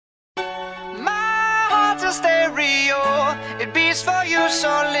a stereo, it beats for you, so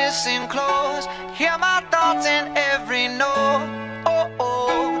listen close. Hear my thoughts in every note.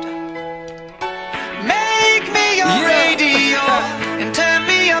 Make me your radio and turn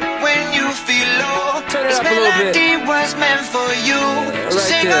me up when you feel low. This melody was meant for you, so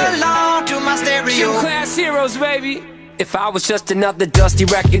sing along to my stereo. Class heroes, baby. If I was just another dusty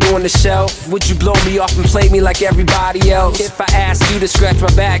record on the shelf, would you blow me off and play me like everybody else? If I asked you to scratch my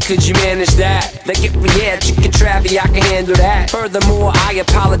back, could you manage that? Like if we had chicken travy, I can handle that. Furthermore, I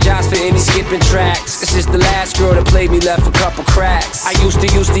apologize for any skipping tracks. This is the last girl that played me, left a couple cracks. I used to,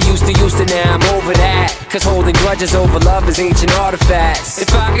 now I'm over that. Cause holding grudges over love is ancient artifacts.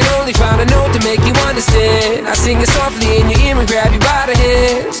 If I could only find a note to make you understand, I sing it softly in your ear and grab you by the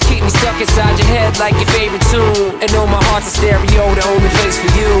hands. Keep me stuck inside your head like your favorite tune, and know my heart's a stereo, the only place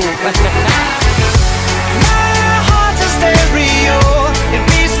for you. My heart's a stereo, it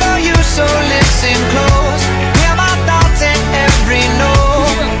beats for you, so listen close. Hear my thoughts in every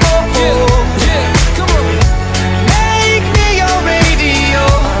note. Come on. Make me your radio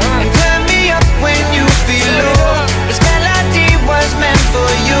and turn me up when you feel low. This melody was meant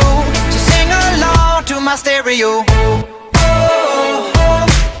for you, so sing along to my stereo.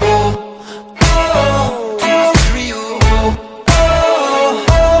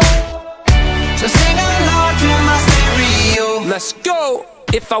 Let's go!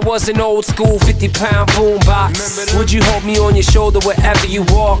 If I was an old school 50-pound boombox, would you hold me on your shoulder wherever you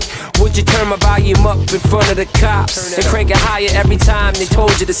walk? Would you turn my volume up in front of the cops and crank it higher every time they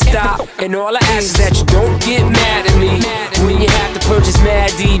told you to stop? And all I ask is that you don't get mad at me when you have to purchase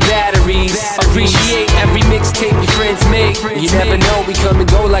Mad D batteries. Appreciate every mixtape your friends make. You never know, we come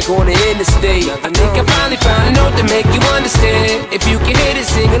and go like on the interstate. I think I finally found a note to make you understand. If you can hit it,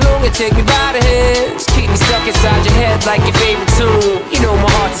 sing along and take me by the hands. Keep me stuck inside your head like your favorite tune. You know my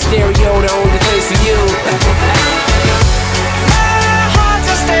heart's a stereo, the only place for you. My heart's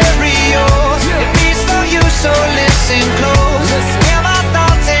a stereo, it beats for you, so listen close. Hear my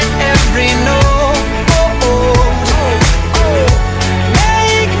thoughts in every note.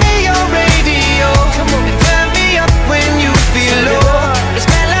 Make me your radio and turn me up when you feel low. This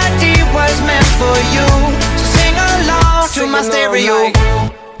melody was meant for you, so sing along to my stereo.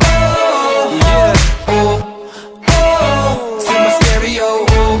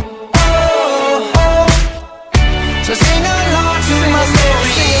 So sing along to my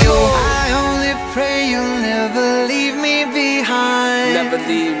stereo. I only pray you'll never leave me behind. Never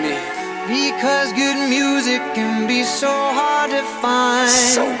leave me. Because good music can be so hard to find.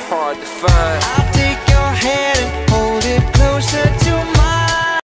 So hard to find. I'll take your hand and